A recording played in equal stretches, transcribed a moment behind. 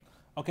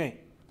Okay.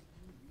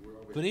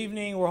 Good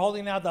evening. We're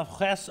holding now Daf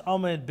Ches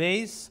Amud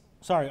Beis.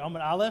 Sorry,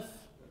 Amud Aleph.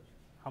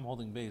 I'm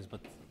holding Beis,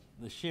 but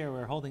the share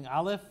we're holding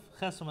Aleph.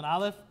 Ches Amud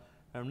Aleph.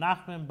 Rav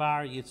Nachman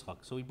bar Yitzchak.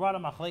 So we brought a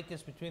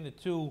machlekes between the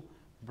two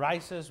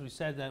brises. We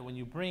said that when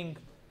you bring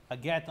a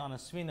get on a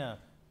svina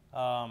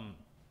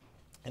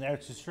in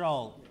Eretz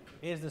Yisrael,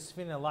 is the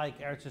svina like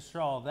Eretz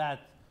Yisrael that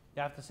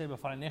you have to say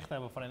b'fanei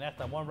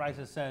nechta? One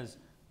brisa says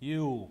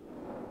you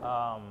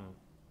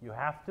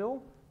have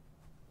to.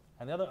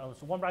 And the other,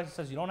 so one brisa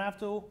says you don't have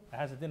to. It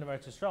has a din of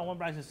Eretz Yisrael. One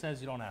brisa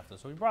says you don't have to.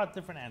 So we brought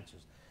different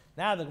answers.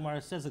 Now the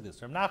Gemara says like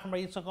this. Rav Nachman bar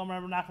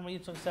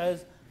Yitzchak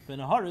says, when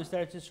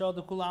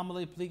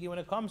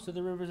it comes to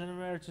the rivers in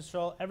Eretz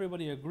Yisrael,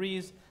 everybody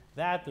agrees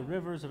that the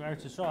rivers of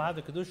Eretz Yisrael have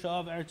the kedusha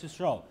of Eretz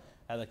Yisrael.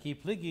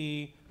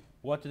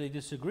 What do they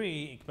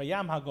disagree?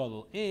 Yam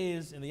HaGadol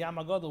is in the Yam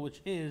HaGadol,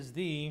 which is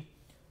the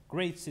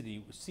Great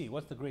Sea.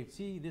 What's the Great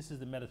Sea? This is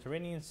the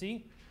Mediterranean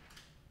Sea.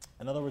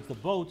 In other words, the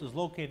boat is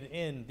located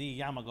in the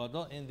Yam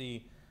HaGadol, in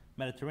the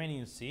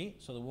Mediterranean Sea.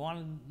 So we want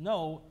to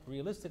know,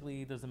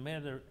 realistically, does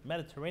the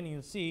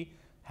Mediterranean Sea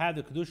have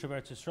the Kedusha of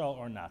Eretz Yisrael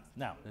or not?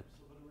 Now, but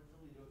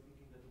originally they were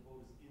thinking that the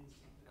boat is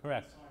inside.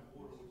 Correct.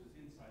 Water, which is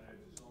inside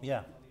Eretz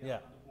Yisrael. Yeah.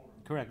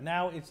 Correct.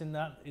 Now it's in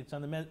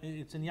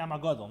Yam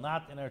HaGadol,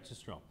 not in Eretz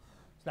Yisrael.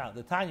 So now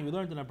the Tanya we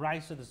learned in a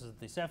brisa. This is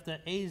the Sefta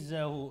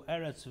Ezehu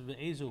Eretz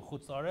ve'Ezehu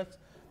Chutz La'aretz.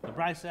 The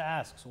brisa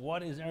asks,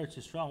 what is Eretz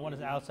Yisrael and what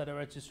is outside of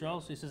Eretz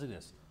Yisrael? So he says like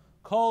this.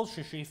 Kol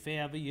sheshefei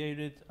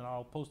v'yered, and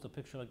I'll post a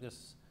picture like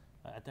this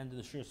at the end of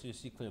the shir so you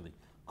see clearly.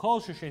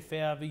 Kol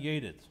sheshefei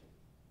v'yered,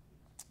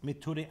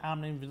 mituri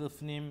amnim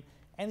v'lifnim,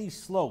 any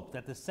slope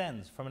that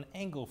descends from an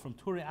angle from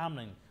Turi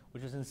Amnin,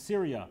 which is in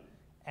Syria,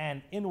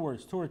 and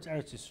inwards towards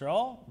Eretz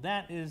Yisrael,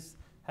 that has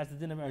the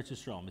din of Eretz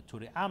Yisrael.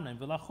 Mituri Amnin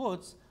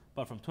v'lachutz,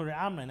 but from Turi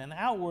Amnin and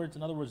outwards,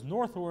 in other words,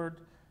 northward,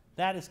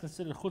 that is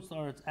considered chutz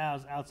la'aretz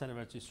as outside of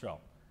Eretz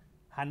Yisrael.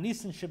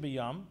 Hanisin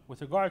shebiyam,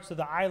 with regards to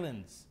the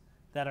islands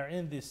that are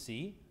in this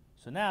sea.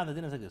 So now the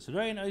din is like this. So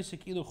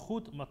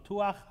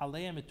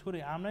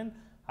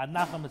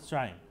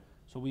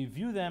we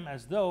view them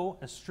as though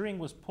a string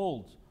was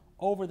pulled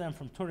over them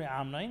from Turi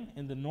Amnain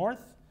in the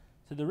north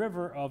to the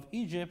river of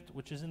Egypt,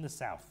 which is in the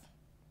south.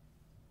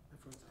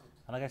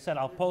 And like I said,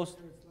 I'll post.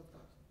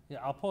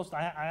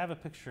 I have a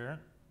picture.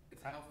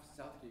 It's how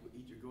south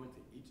you're going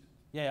to Egypt.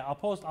 Yeah, I'll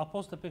post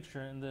a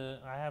picture in the.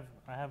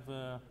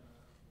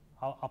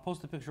 I'll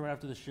post a picture right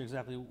after the shir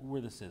exactly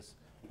where this is.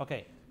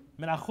 Okay.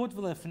 Menachut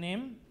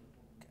v'lefnim,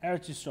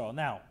 Eretz Yisrael.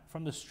 Now,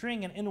 from the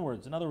string and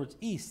inwards, in other words,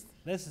 east,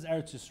 this is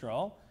Eretz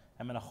Yisrael.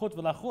 And menachut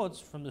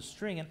v'lachutz, from the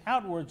string and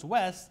outwards,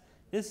 west,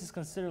 this is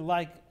considered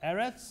like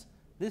Eretz.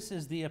 This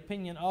is the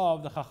opinion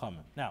of the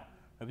Chachamim. Now,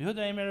 Rabbi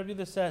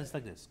Yehuda says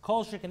like this: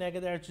 Kol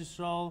shekeneged Eretz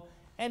Yisrael,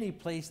 any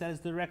place that is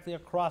directly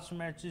across from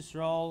Eretz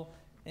Yisrael,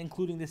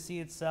 including the sea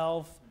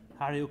itself,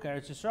 Hariuk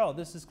Eretz Yisrael.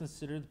 This is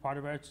considered part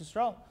of Eretz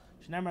Yisrael.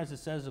 Shneimar, as it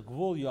says,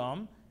 Gvul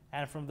Yom.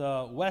 And from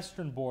the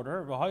western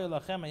border, you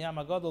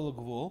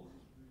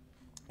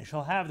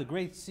shall have the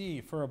Great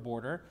Sea for a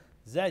border.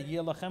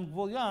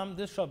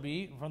 This shall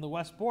be from the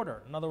west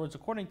border. In other words,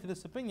 according to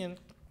this opinion,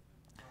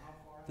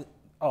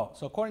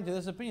 so according to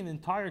this opinion, the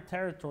entire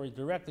territory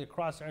directly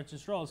across Eretz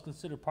Yisrael is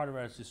considered part of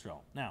Eretz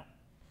Yisrael. Now,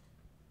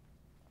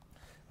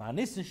 and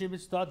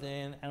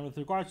with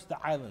regards to the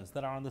islands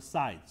that are on the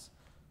sides,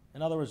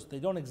 in other words, they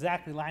don't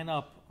exactly line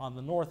up on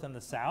the north and the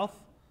south.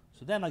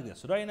 So then like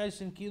this.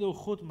 This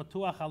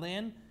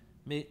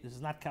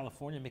is not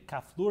California.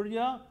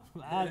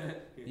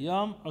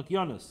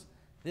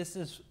 This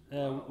is,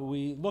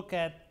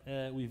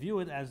 we view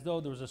it as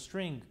though there was a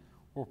string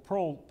or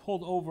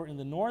pulled over in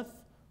the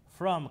north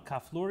from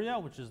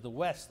Kafluria, which is the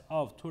west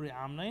of Turi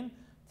Amnain,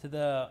 to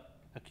the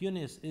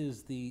Okeanos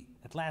is the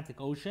Atlantic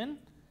Ocean,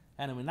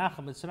 and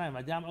Menachem Mitzrayim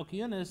Adam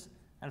Okeanos,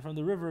 and from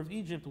the river of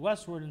Egypt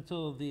westward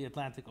until the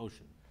Atlantic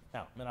Ocean.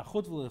 Now,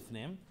 Menachut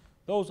v'lefnim,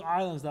 those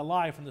islands that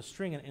lie from the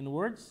string and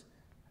inwards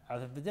are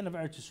the din of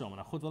Eretz Yisrael.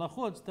 Menachut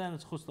v'lachutz, then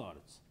it's chutz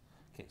la'aretz.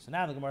 Okay, so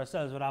now the Gemara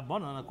says,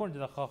 according to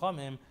the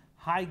Chachamim,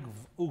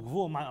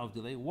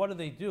 what do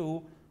they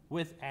do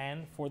with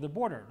and for the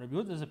border? Rabbi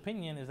Yehuda's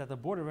opinion is that the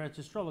border of Eretz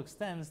Yisrael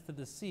extends to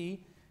the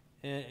sea.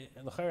 You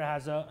have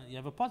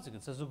a pasuk.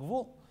 It says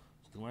ugvul.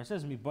 So the Gemara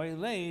says, the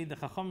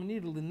Chachamim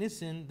needed the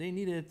Nissen. They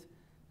needed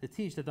to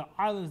teach that the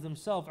islands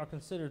themselves are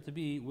considered to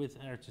be with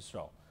Eretz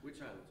Yisrael.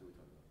 Which islands are we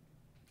talking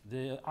about?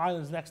 The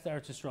islands next to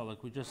Eretz Yisrael,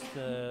 like we just.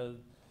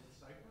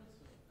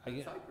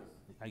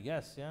 I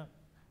guess, yeah.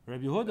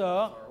 Rabbi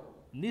Yehuda,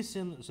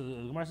 Nissen. So the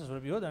Gemara says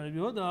Rabbi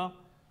Yehuda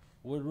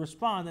would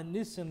respond that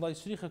Nissen like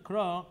Shricha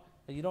Kra,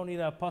 that you don't need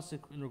a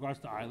pasuk in regards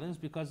to islands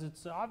because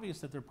it's obvious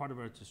that they're part of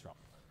Eretz Yisrael.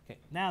 Okay,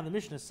 now the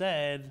Mishnah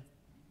said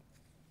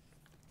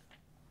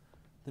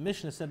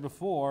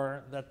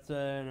before that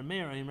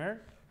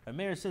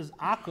Rameir says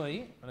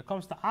Akoi, when it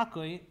comes to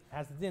Akoi,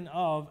 has the din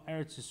of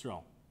Eretz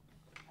Yisrael.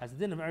 Has the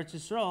din of Eretz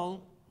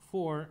Yisrael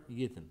for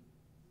Gittin.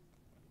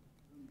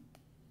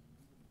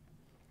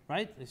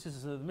 Right?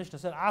 The Mishnah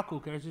said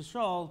Akuk Eretz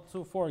Yisrael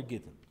for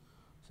Gittin.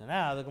 So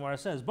now the Gemara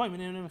says,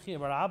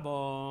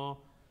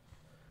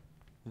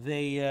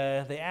 they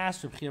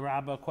asked Rabbi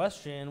Rabba a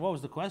question. What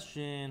was the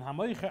question?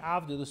 Hamoicher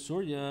avdu the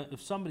Surya.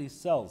 If somebody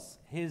sells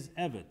his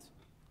evet,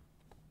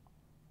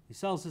 he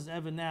sells his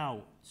evet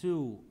now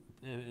to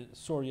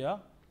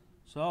Surya.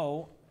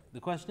 So the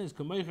question is,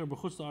 Kamoicher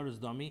b'chutz la'aretz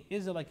dami.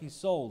 Is it like he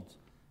sold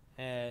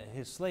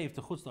his slave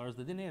to chutz la'aretz?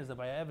 The din is that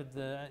by evet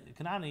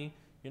Kanani,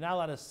 you're not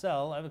allowed to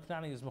sell. Evet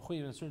Kanani is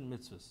mechuyev in certain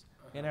mitzvahs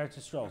in Eretz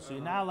Yisrael. So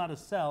you're not allowed to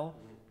sell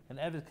an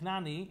Evet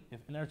Kanani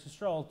in Eretz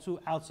Yisrael to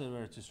outside of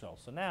Eretz Yisrael.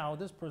 So now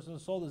this person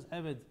sold his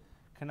Evet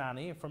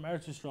Kanani from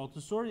Eretz Yisrael to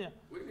Syria.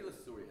 What do you mean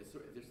Syria?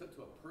 They're sent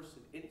to a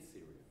person in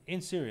Syria.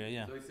 In Syria,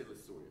 yeah. So they said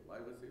Syria. Why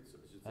was it?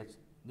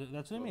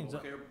 That's what it means.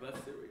 Syria.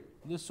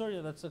 The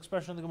Syria, that's the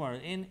expression of the Gemara.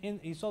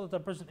 He sold it to a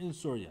person in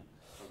Syria.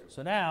 Okay.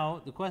 So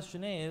now the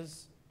question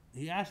is,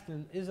 he asked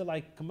him, is it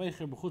like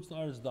Kamecher b'chutz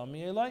la'aretz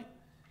dami elai?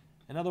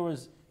 In other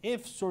words,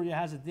 if Syria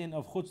has a din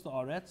of chutz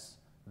la'aretz,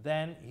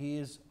 then he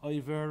is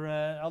over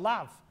a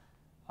lav.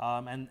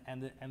 And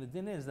the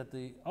din is that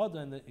the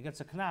other gets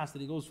a knas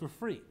that he goes for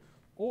free,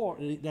 or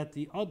that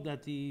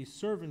the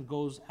servant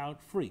goes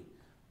out free,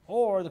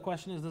 or the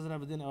question is, does it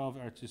have a din of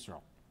Eretz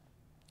Yisrael?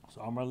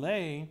 So Amar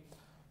Lei,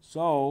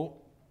 so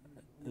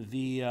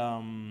the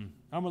Amar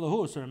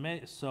Lahu,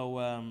 so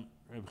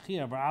Reb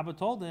Chia bar Abba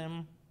told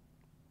him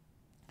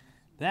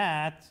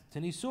that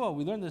Tanisua,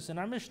 we learned this in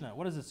our Mishnah.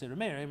 What does it say? Reb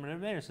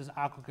Meir says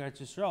Akko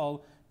Eretz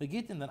Yisrael. The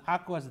Gittin, that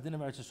Akko has a din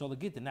of Eretz Yisrael, the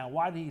Gittin. Now,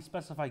 why did he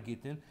specify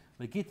Gittin?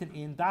 The Gittin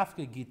in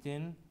Dafka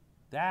Gittin,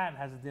 that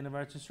has a din of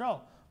Eretz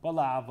Yisrael. But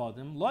la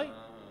avodim loy.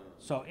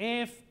 So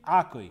if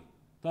Akko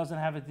doesn't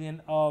have a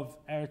din of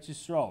Eretz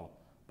Yisrael,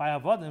 by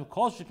avodim,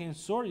 kol shekin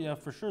Syria,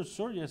 for sure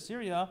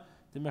Syria,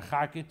 the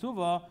Mecharke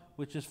Tuva,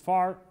 which is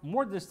far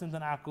more distant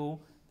than Akko,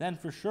 then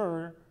for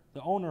sure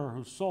the owner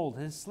who sold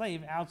his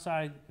slave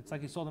outside, it's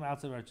like he sold him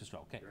outside of Eretz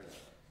Yisrael. Okay.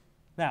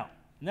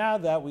 Now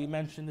that we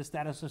mentioned the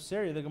status of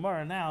Syria, the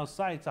Gemara now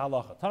cites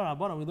halacha. Tana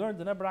Rabbanan, we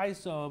learned in a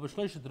brayso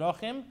b'shloisha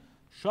drachim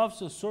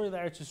shavsa Syria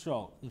Eretz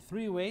Yisrael. In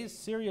 3 ways,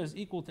 Syria is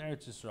equal to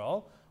Eretz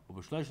Yisrael.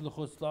 B'shloisha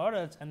l'chutz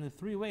la'aretz, and in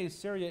 3 ways,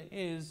 Syria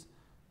is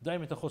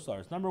daimit to chutz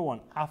la'aretz. Number 1,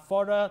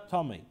 afara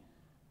tami.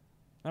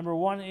 Number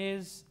 1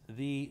 is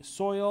the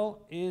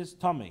soil is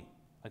tami.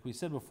 Like we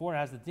said before, it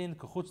has the din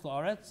k'chutz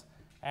la'aretz,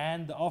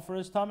 and the offer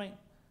is tami.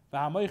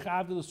 Somebody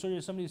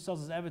who sells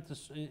his evet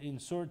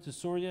to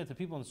Syria, to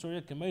people in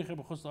Syria,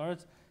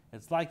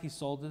 it's like he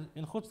sold it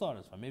in chutz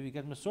la'aretz. Maybe you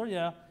get from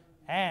Syria,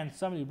 and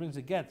somebody who brings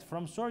a get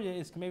from Syria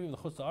is maybe in the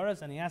chutz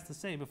la'aretz, and he has to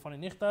say b'fanei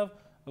nichtav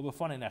or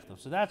b'fanei nechtav.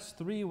 So that's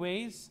 3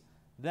 ways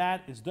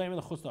that it's doing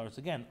the chutz la'aretz.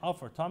 Again,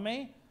 offer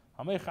tamei,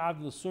 hameich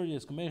avdu Syria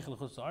is kameich the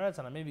chutz la'aretz,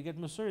 and maybe get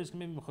from Syria is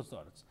maybe chutz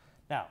la'aretz.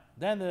 Now,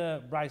 then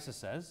the brayso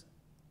says,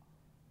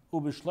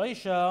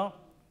 ubishleisha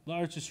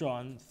la'aretz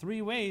Yisrael. In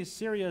 3 ways,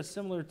 Syria is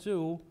similar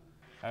to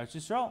Eretz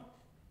Yisrael.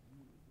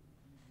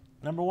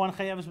 Number 1,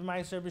 chayav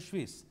b'maiser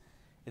b'shvis.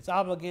 It's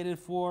obligated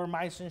for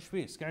maiser and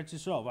shvis. Eretz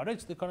Yisrael.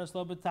 V'aretz l'konos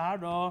lo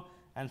b'tahara,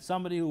 and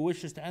somebody who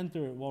wishes to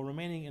enter while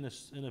remaining in a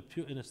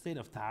state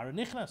of tahara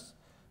nichnas.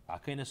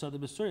 V'akein asada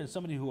b'Syria, and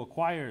somebody who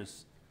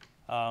acquires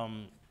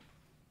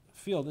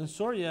field in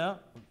Syria.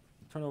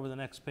 Turn over the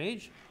next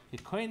page.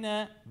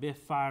 Hikoina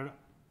b'far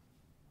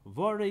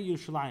vore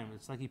Yerushalayim.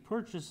 It's like he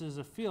purchases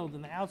a field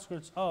in the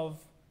outskirts of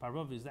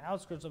Parvovis, the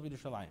outskirts of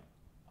Yerushalayim.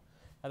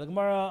 Now the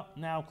Gemara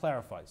now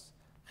clarifies.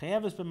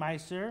 Chayavis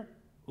b'maiser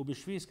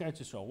u'b'shvis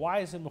Eretz Yisrael. Why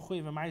is it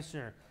mechuyev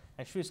b'maiser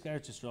and shvis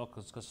Eretz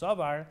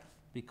Yisrael?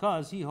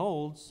 Because he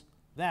holds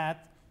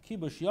that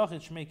kibush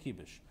yachid shmei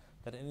kibush,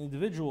 that an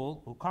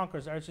individual who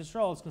conquers Eretz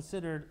Yisrael is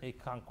considered a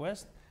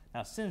conquest.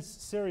 Now, since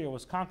Syria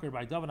was conquered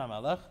by David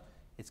HaMelech,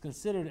 it's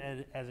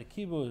considered as a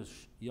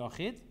kibush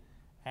yachid,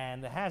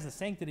 and it has the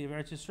sanctity of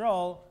Eretz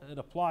Yisrael. It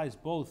applies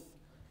both,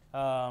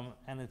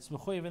 and it's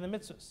mechuyev in the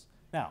mitzvahs.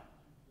 Now,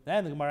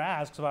 then the Gemara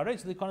asks about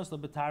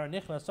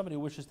somebody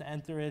who wishes to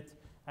enter it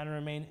and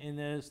remain in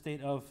a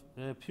state of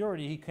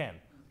purity, he can.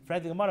 You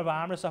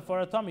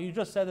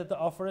just said that the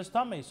offer is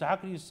tummy, so how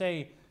can you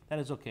say that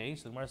is okay?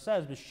 So the Gemara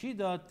says,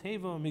 B'shida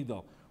teva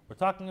migdal. We're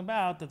talking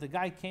about that the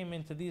guy came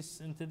into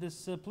this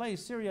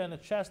place, Syria, in a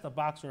chest, a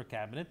box, or a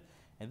cabinet.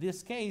 In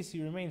this case,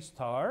 he remains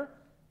tar,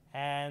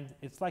 and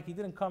it's like he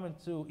didn't come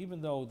into,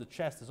 even though the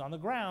chest is on the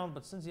ground,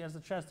 but since he has the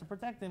chest to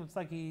protect him, it's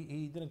like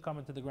he didn't come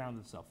into the ground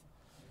itself.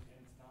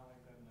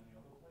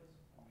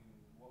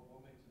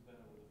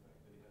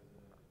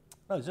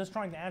 No, he's just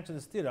trying to answer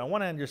this theory. On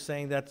one hand, you're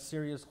saying that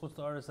Syria's chutz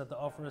la'aretz, that the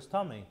offer is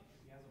tummy.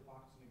 He has a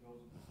box and he goes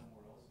into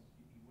somewhere else.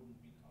 He wouldn't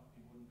be tar.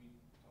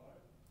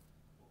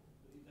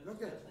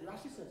 Look at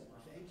Rashi says,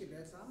 "Mashenki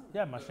be'etzam."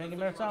 Yeah, Mashenki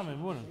be'etzam, it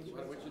wouldn't.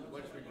 Which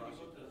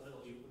Rashi?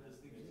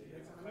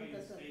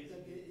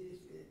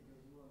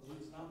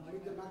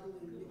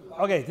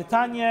 Okay, the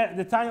Tanya.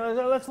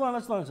 Let's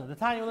learn. So the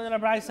Tanya will learn a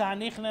brayso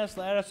hanichnes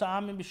la'eretz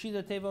ha'amim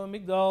b'shida teva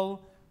migdal.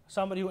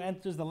 Somebody who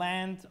enters the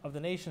land of the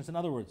nations. In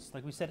other words,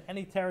 like we said,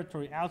 any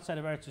territory outside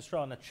of Eretz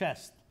Yisrael, in a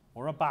chest,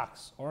 or a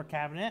box, or a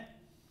cabinet.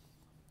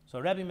 So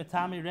Rabbi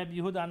Matami, Rabbi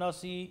Yehuda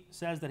Anosi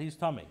says that he's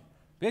tummy.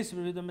 Rabbi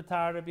Yehuda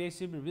Matar, Rabbi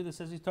Yehuda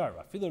says he's tar.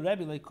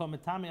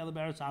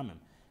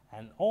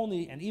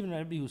 and even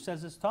Rabbi who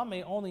says it's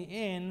tamei only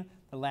in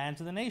the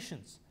lands of the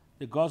nations.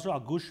 The gozra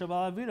al gusha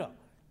v'alavira,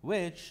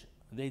 which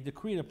they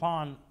decreed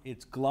upon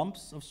its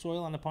glumps of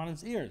soil and upon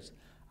its ears.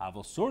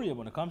 Avol Syria,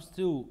 when it comes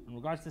to, in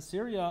regards to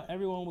Syria,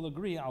 everyone will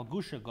agree, al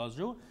gusha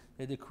gozru,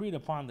 they decreed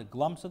upon the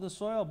glumps of the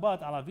soil,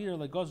 but al avir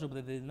le gozru,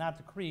 but they did not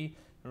decree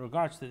in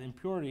regards to the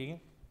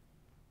impurity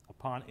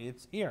upon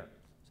its ear.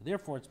 So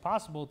therefore, it's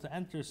possible to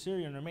enter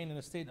Syria and remain in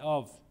a state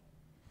of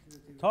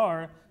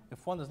tar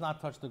if one does not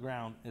touch the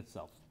ground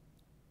itself.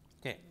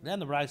 Okay, then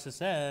the Brisa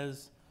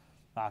says,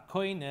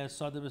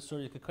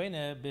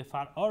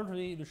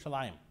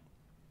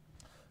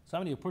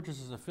 somebody who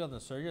purchases a field in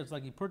Syria, it's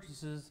like he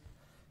purchases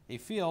a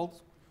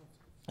field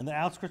in the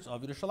outskirts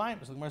of Yerushalayim.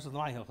 So the Gemara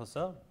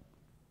says,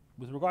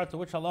 with regard to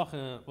which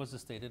halacha was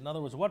this stated? In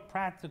other words, what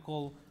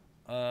practical,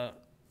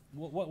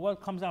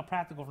 what comes out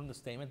practical from the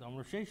statement?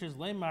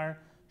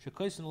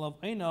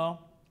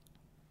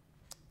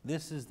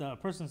 This is the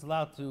person's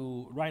allowed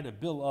to write a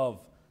bill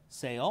of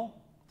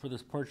sale for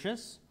this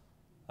purchase,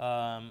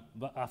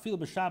 but I feel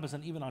b'Shabbos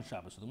and even on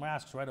Shabbos. So the Gemara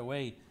asks right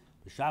away,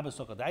 the Shabbos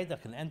Okadaita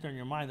can enter in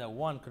your mind that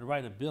one could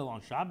write a bill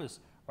on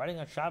Shabbos. Writing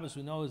on Shabbos,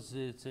 we know it's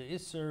an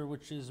Isser,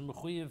 which is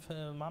Mechuyev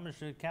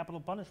Mamish,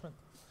 capital punishment.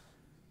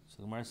 So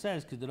the Gemara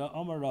says, Kedira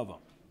Omar Rava.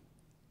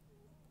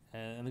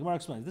 And the Gemara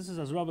explains, this is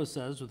as Rava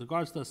says, with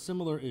regards to a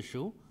similar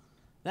issue,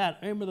 that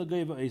Omer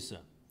L'Goyva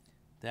Isa,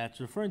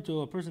 that's referring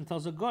to a person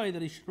tells a guy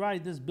that he should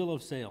write this bill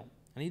of sale,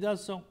 and he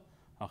does so.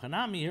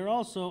 Hachanami, here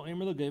also,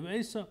 Omer L'Goyva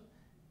Isa.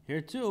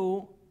 Here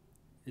too,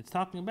 it's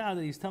talking about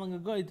that he's telling a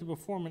guy to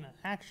perform an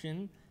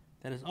action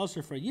that is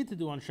also for you to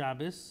do on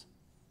Shabbos,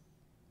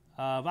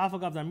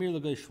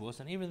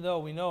 and even though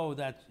we know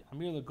that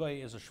Amir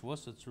L'Goy is a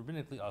shvus, it's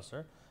rabbinically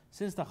asr,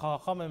 since the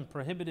Chachamim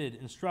prohibited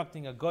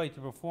instructing a goy to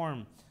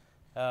perform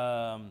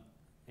a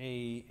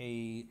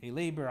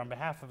labor on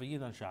behalf of a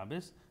Yid on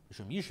Shabbos,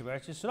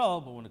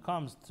 but when it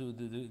comes to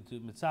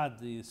mitzad,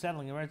 the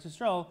settling of Eretz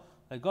Yisrael,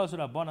 it goes with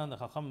Rabbanan, the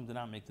Chachamim did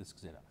not make this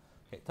gzera.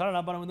 Okay, Tara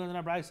Rabbanan, we learned in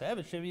our Brisa,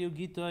 Evet Sheviu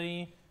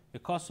Gittin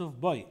Daf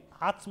boy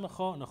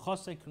Atzmecho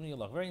Nechosei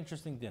Knuyalach. Very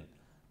interesting din.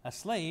 A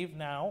slave,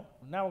 now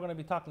we're going to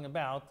be talking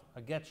about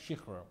a get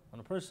shichrur. When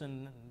a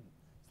person,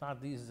 it's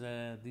not these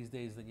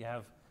days that you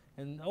have.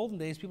 In the olden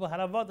days, people had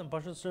avodim,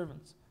 pashut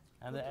servants,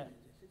 and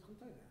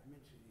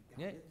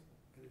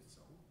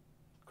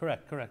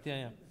correct,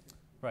 yeah,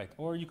 right.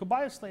 Or you could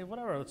buy a slave,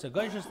 whatever. Let's say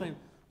goyish slave.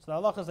 So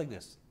the halacha is like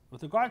this: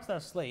 with regards to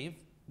a slave,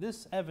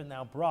 this Evan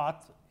now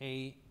brought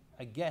a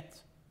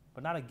get,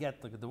 but not a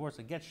get like a divorce,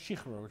 a get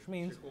shichrur, which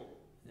means,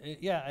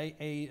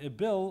 a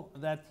bill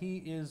that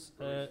he is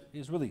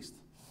released.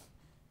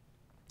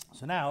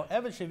 So now,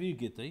 Evet Sheviu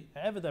Gitti,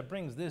 Evet that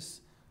brings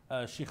this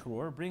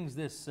shichrur, brings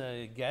this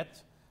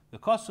get, the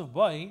Kosov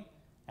boy,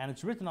 and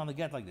it's written on the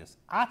get like this: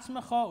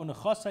 Atzmecha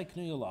unechosai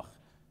knuyalach.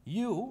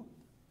 You,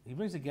 he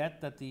brings a get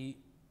that the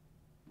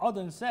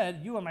Adon said,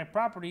 you and my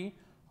property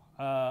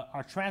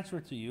are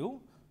transferred to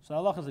you. So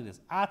Allah is like this: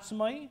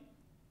 Atzmai,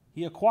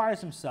 he acquires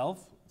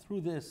himself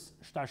through this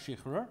shtar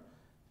shichrur,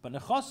 but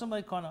nechosam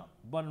leikana.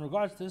 But in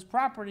regards to his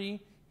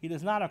property, he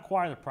does not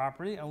acquire the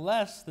property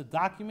unless the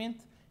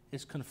document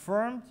is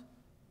confirmed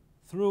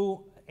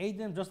through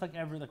Eidim, just like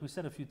we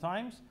said a few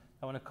times,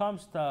 that when it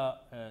comes to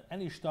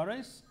any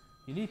shtaris,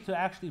 you need to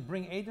actually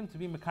bring Eidim to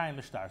be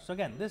Mekayim shtar. So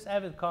again, this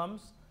Evid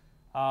comes,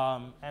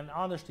 and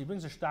on the he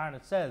brings a shtar and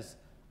it says,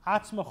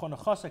 Atzmach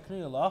nechosai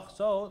knuyalach.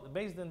 So the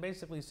Beis Din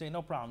basically say,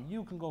 no problem,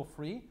 you can go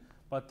free,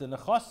 but the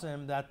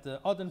nechosim that the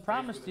Adon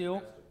promised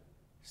you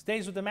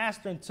stays with the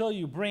master until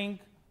you bring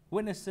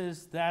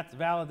witnesses that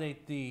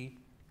validate the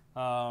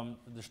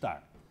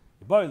shtar.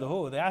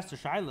 They asked the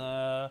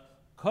Shaila,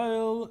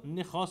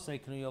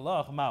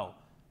 now,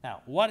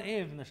 what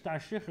if in the shtar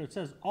shichr it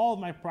says all of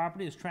my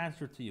property is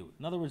transferred to you?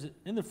 In other words,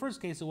 in the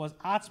first case it was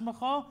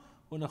atzmecha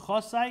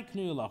unechosai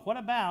knuyalach. What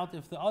about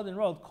if the Adon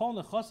wrote kol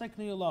nechosai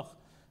knuyalach?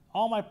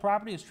 All my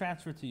property is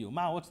transferred to you.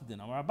 What's the din?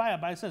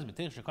 Abai says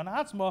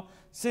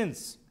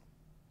since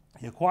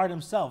he acquired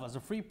himself as a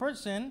free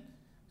person,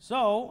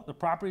 so the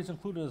property is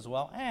included as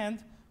well,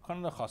 and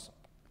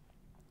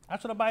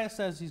that's what Abai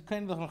says. He's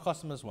kind of the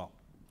nechosim as well.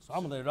 So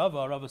Amalei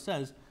Rava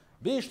says,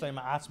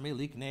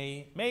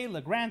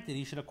 granted,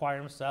 he should acquire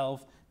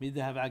himself,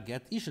 to have a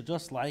get. He should,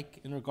 just like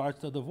in regards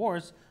to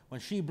divorce,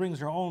 when she brings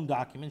her own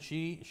document,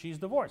 she's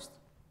divorced.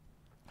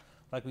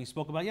 Like we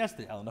spoke about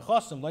yesterday.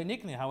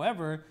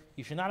 However,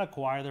 he should not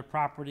acquire their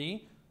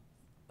property,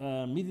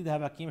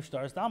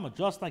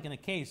 just like in a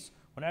case,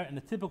 whenever in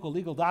a typical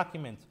legal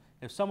document,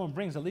 if someone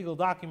brings a legal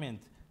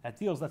document that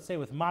deals, let's say,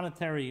 with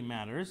monetary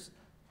matters,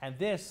 and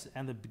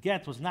the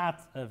get was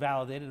not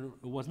validated,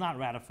 it was not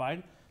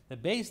ratified, the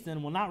Beis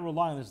Din will not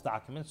rely on this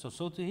document.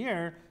 So to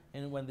here,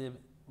 and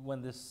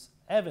when this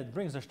Eved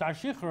brings a shtar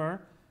shichr,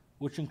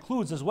 which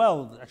includes as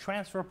well a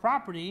transfer of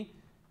property,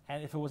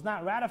 and if it was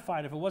not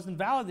ratified, if it wasn't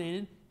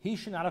validated, he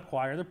should not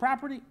acquire the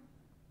property.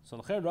 So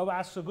the Rava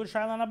asks a good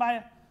shaila on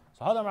Abaya.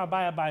 So Hadam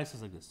Abaya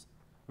says like this: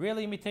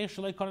 really,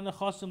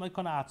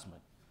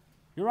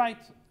 you're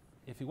right.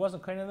 If he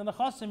wasn't kind of the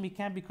nechasim, he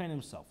can't be kind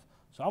himself.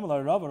 So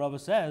Amalei Rava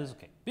says,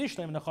 okay,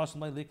 Bishleim nechasim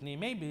lelikni.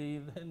 Maybe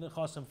in the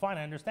chasim, fine,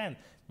 I understand.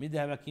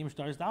 Mideh hakim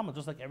shtar is dama,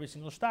 just like every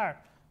single star.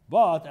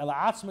 But ela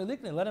atzmei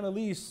likni, let him at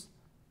least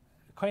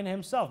koine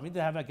himself. Mideh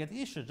have get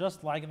isha,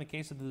 just like in the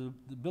case of the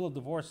bill of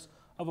divorce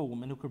of a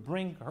woman who could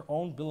bring her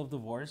own bill of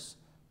divorce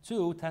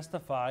to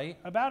testify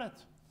about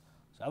it.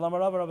 So Elam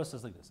Rava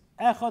says like this: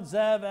 Echad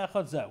zeh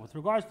echad zeh. With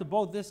regards to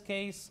both this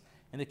case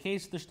and the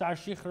case of the shtar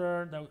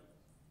shichrer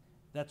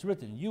that's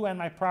written, you and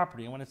my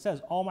property, and when it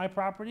says all my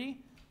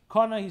property.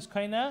 Kana, he's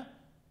kaina.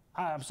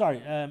 I'm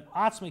sorry.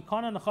 Atzmi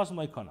kana nechasim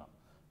leikana.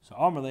 So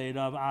Amrlei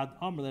Rav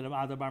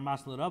Adabar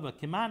Masle Rava.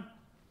 Kiman.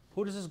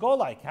 Who does this go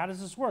like? How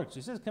does this work? So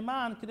he says,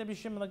 Kiman could be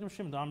Shimon like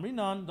Shimon. The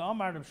Amrinon, the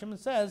Amar of Shimon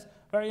says,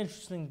 very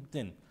interesting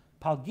din.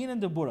 Palgin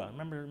and Debura.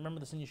 Remember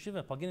this in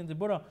Yeshiva. Palgin and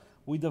Debura.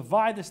 We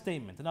divide the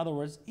statement. In other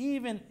words,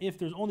 even if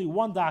there's only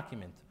one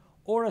document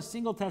or a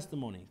single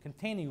testimony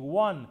containing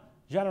one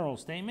general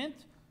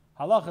statement,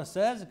 halacha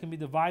says it can be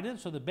divided.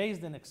 So the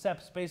Beis Din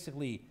accepts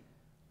basically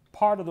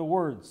part of the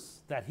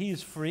words that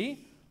he's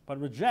free, but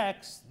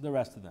rejects the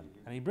rest of them.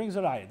 And he brings a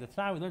raya. The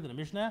time we learned in the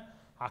Mishnah,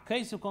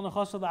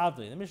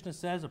 the Mishnah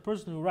says a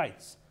person who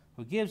writes,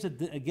 who gives a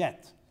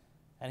get,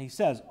 and he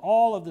says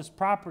all of this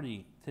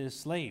property to his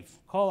slave,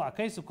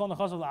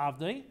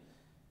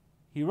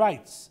 he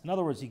writes, in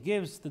other words, he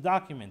gives the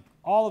document,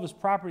 all of his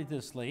property to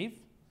his slave.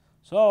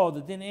 So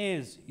the din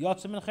is,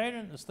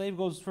 the slave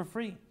goes for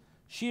free.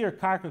 Shir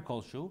karka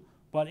kolshu,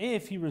 but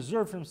if he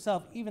reserved for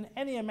himself even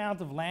any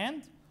amount of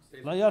land,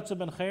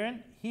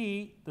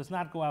 he does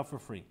not go out for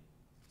free.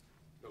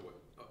 No way.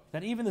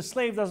 That even the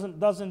slave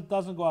doesn't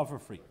go out for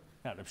free.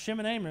 Now, Rav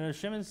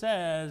Shimon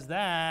says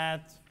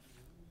that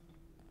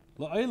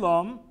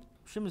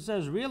Shimon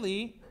says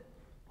really,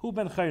 hu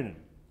ben chayrin.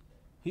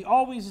 He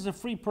always is a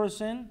free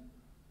person,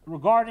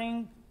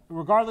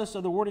 regardless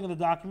of the wording of the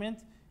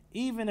document,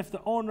 even if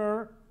the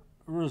owner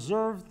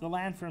reserved the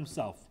land for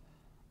himself.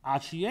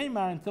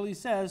 Until he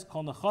says,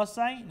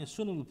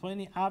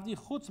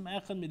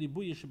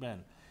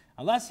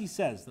 unless he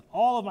says that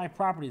all of my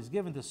property is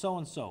given to so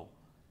and so,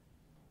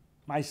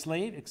 my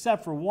slave,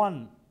 except for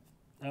one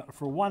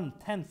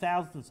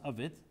 10,000th of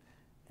it,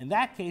 in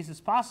that case,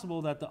 it's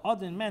possible that the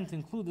Adin meant to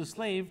include the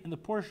slave in the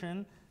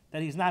portion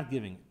that he's not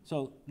giving.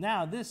 So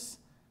now this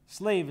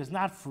slave is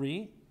not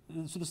free.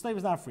 So the slave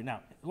is not free. Now,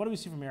 what do we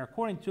see from here?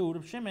 According to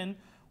Reb Shimon,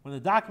 when the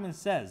document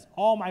says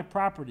all my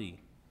property,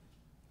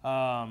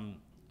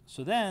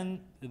 so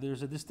then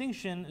there's a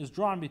distinction is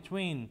drawn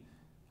between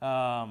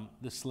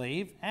the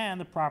slave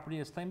and the property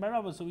as claimed by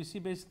Rabbah. So we see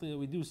basically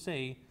we do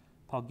say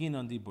Palgina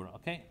and Dibura.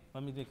 Okay,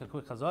 let me make a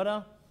quick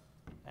chazara,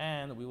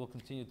 and we will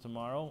continue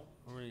tomorrow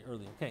very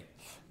early. Okay,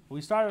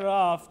 we started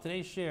off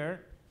today's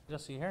share.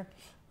 Just see here.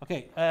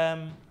 Okay,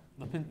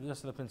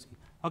 just Lipinski.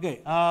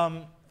 Okay,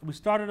 we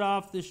started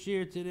off this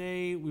year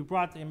today. We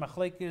brought a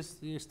machlekes,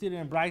 the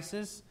Stira and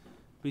Brises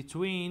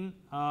between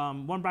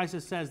one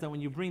Brises says that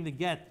when you bring the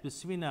get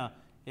besvina,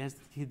 it has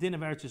Gittin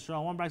of Eretz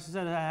Yisrael. One Brises says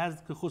it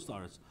has Kechus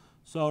La'aretz.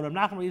 So Rav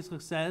Nachman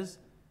Yitzchak says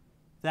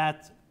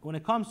that when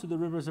it comes to the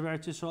rivers of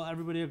Eretz Yisrael,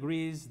 everybody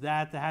agrees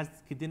that it has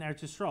Gittin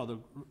Eretz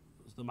Yisrael.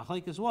 The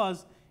machlekes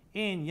was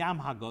in Yam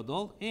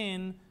HaGadol,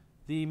 in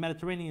the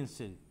Mediterranean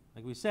Sea.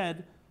 Like we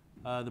said,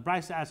 the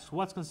Bryce asks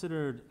what's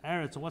considered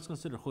Eretz and what's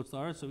considered Chutz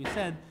La'aretz. So we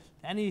said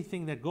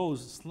anything that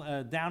goes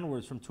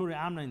downwards from Turei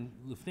Amna and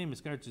Lifnim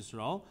is Eretz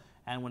Yisrael,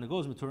 and when it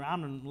goes from Turei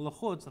Amna and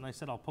Lechutz, and I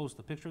said I'll post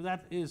a picture of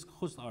that, is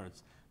Chutz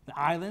La'aretz. The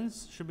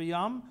islands should be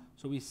Yam.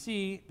 So we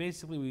see,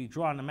 basically we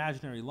draw an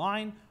imaginary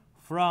line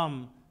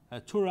from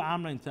Turei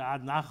Amna to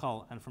Ad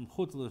Nachal, and from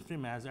Chutz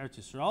Lifnim as Eretz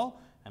Yisrael,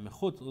 and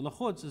Mechutz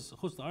Lechutz is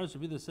Chutz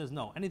La'aretz. Rabbi says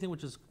no, anything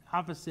which is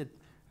opposite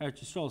Eretz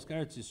Yisrael is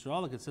Eretz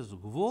Yisrael, like it says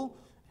Gvul.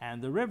 And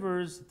the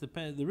rivers,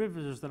 the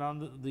rivers that are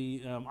on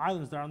the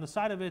islands that are on the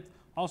side of it,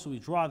 also we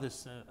draw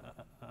this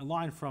a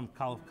line from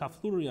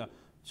Kafluria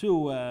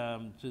to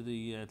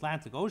the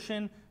Atlantic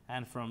Ocean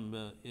and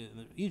from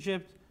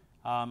Egypt,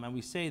 and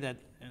we say that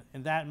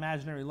in that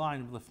imaginary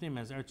line, Lefnim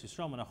has Eretz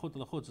Yisrael, and Achut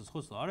Lechutz is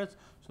Chutz La'aretz.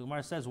 So the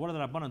Gemara says, what did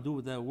the Rabbanan do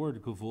with the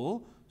word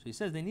Gevul? So he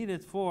says they need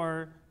it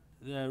for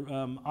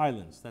the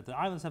islands, that the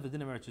islands have a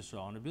din of Eretz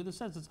Yisrael. And Rabbi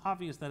says it's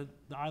obvious that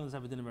the islands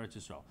have a din of Eretz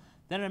Yisrael.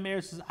 Then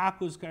Rameir says,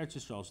 Akuz Eretz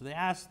Yisrael. So they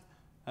asked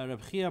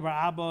Reb Chia Bar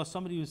Abba,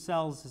 somebody who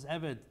sells his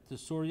Eved to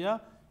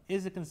Surya,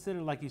 is it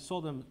considered like he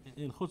sold them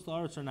in Chutz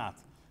La'aretz or not?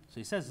 So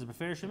he says, it's a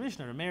Beferish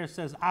Mishnah. Rameir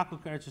says, Aku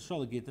Eretz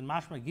Yisrael Gittin,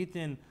 Mashma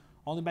Gittin,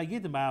 only by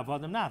Gittin, by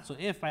Avodim not. So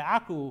if by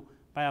Aku,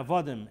 by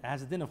Avodim, it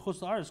has a din of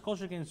Chutz La'aretz, Kol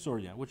Shekin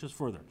Surya, which is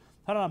further.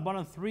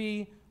 Taran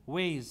 3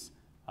 ways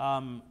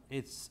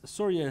it's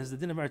Surya has the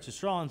din of Eretz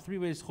Yisrael, and 3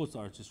 ways Chutz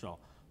La'aretz Yisrael.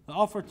 The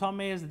offer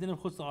Tameh is the din of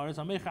Chutz La'aretz.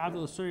 Hamecha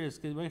Avdil Surya is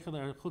Chutz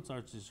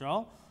La'aretz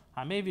Yisrael.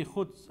 Hamevi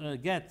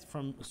Chutz get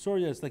from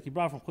Surya is like he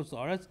brought from Chutz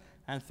La'aretz.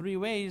 And 3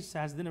 ways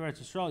has the din of Eretz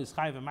Yisrael. Is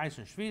Chayv and Meiser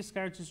and Shvis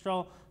Eretz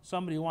Yisrael.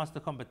 Somebody who wants to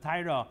come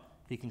B'Taira,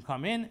 he can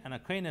come in. And a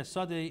Koine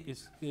Sadeh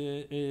is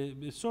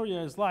Surya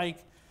is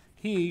like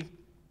he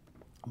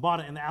bought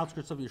it in the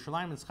outskirts of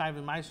Yerushalayim. It's Chayv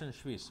and Meiser and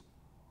Shvis.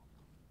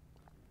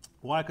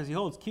 Why? Because he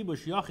holds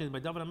Kibush Yachid by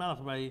David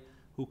HaMelech by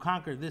who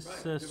conquered this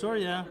Right,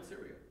 Syria.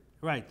 Syria.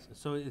 Right.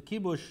 So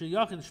kibush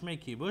yachid shmei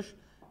kibush,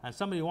 and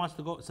somebody wants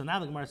to go. So now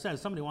the Gemara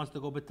says somebody wants to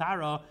go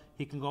betara,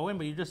 he can go in,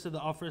 but you just said the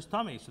offer is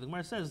tummy. So the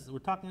Gemara says we're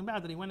talking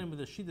about that he went in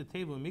with a shita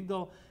teva and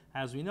migdal.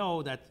 As we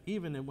know that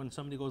even when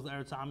somebody goes to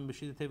Eretz Am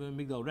b'shita teva and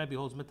migdal, Rebbe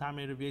holds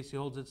matame, Rabbi Yossi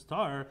holds it's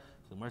tar.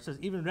 So the Gemara says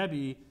even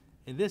Rebbe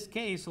in this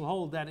case will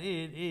hold that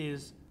it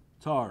is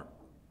tar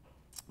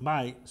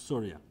by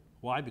Surya.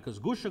 Why? Because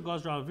Gusha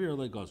Gazra Avir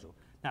Le Gazru.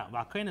 Now,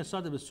 Vakaina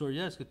Sada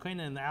Surya is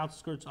Kaina in the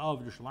outskirts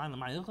of Yerushalayim, the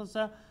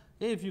Ma'ilchasa.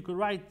 If you could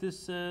write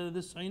this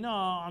Aina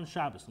on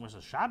Shabbos. The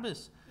says,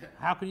 Shabbos?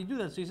 How can you do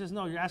that? So he says,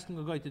 no, you're asking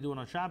a guy to do it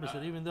on Shabbos,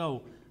 and even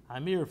though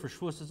Amir for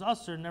Shvus is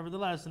Usr,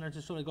 nevertheless, and Eretz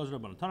Yisrael goes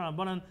Rabbanan. Tana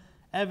Rabbanan,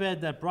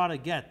 Eved that brought a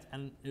get,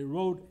 and it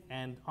wrote,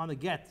 and on the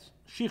get,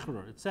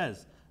 Shichrur, it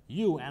says,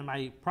 you and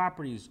my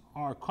properties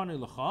are Kone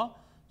Lecha.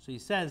 So he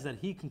says that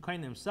he can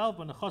kain himself,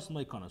 but nechasim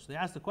leikana. So they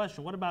ask the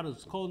question, what about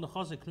his kol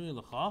nechasik knui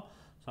lecha?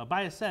 So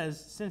Abaya says,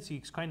 since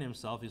he's kain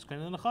himself, he's kain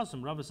the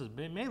nechasim. Rava says,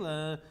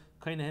 mela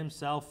kain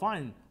himself,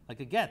 fine, like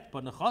a get,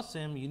 but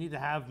nechasim you need to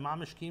have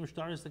mamish kim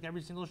shtaris like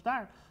every single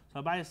shtar.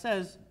 So Abaya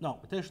says, no,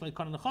 potentially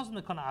kana nechasim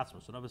lekana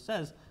atzma. So Rava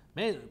says,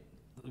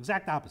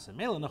 exact opposite.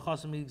 Mela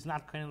nechasim he's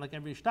not kain like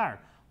every shtar,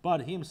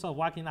 but he himself,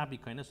 why can he not be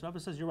kain? So Rava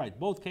says, you're right.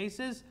 Both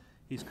cases,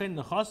 he's kain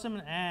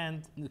nechasim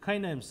and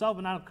kain himself,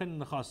 and not kain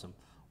nechasim.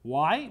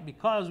 Why?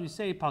 Because we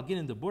say Palgin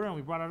in the Bura, and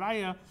we brought a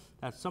raya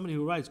that somebody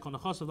who writes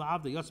Konachas of the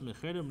Avda Yatzim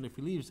Echerim, and if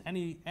he leaves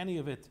any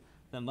of it,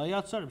 then La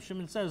Yatzar.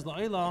 Shimon says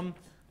La'ilam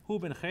Hu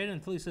Ben Cherim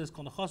until he says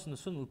Konachas in the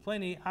Sun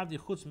Pleni Avdi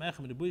Chutz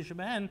Me'echem in the Buyah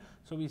Shebehen.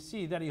 So we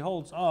see that he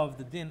holds of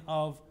the din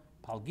of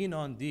Palgin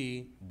on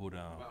the Bura.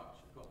 Wow,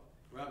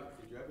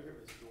 Robert, did you ever hear of a story?